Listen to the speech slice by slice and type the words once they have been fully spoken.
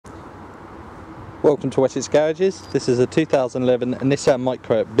Welcome to Wessex Garages. This is a 2011 Nissan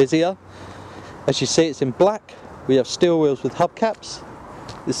Micra WV61XDA. As you see, it's in black. We have steel wheels with hubcaps.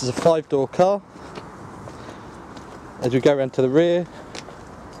 This is a 5-door car. As we go around to the rear,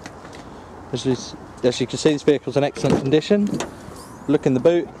 as you can see, this vehicle's in excellent condition. Look in the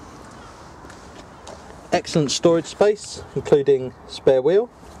boot. Excellent storage space, including spare wheel.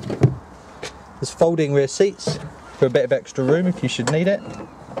 There's folding rear seats for a bit of extra room if you should need it.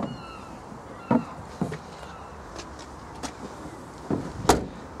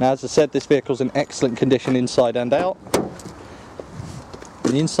 Now, as I said, this vehicle's in excellent condition inside and out.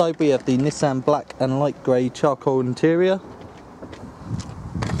 On the inside we have the Nissan black and light grey charcoal interior.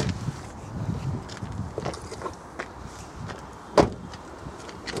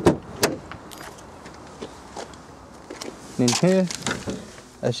 And in here,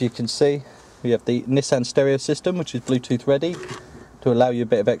 as you can see, we have the Nissan stereo system, which is Bluetooth ready, to allow you a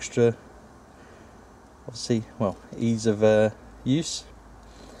bit of extra, obviously, well, ease of use.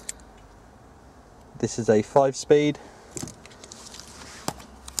 This is a 5-speed.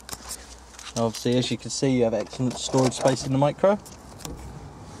 Obviously, as you can see, you have excellent storage space in the Micra.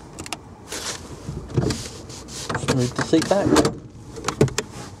 Just move the seat back.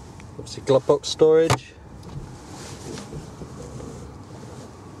 Obviously, glove box storage.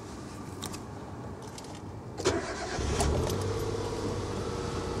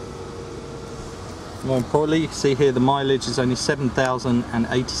 More importantly, you can see here the mileage is only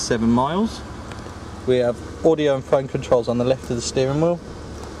 7,087 miles. We have audio and phone controls on the left of the steering wheel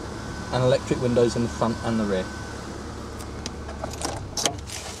and electric windows in the front and the rear.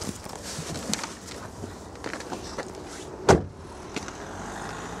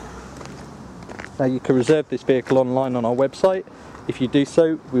 Now, you can reserve this vehicle online on our website. If you do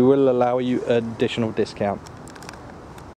so, we will allow you an additional discount.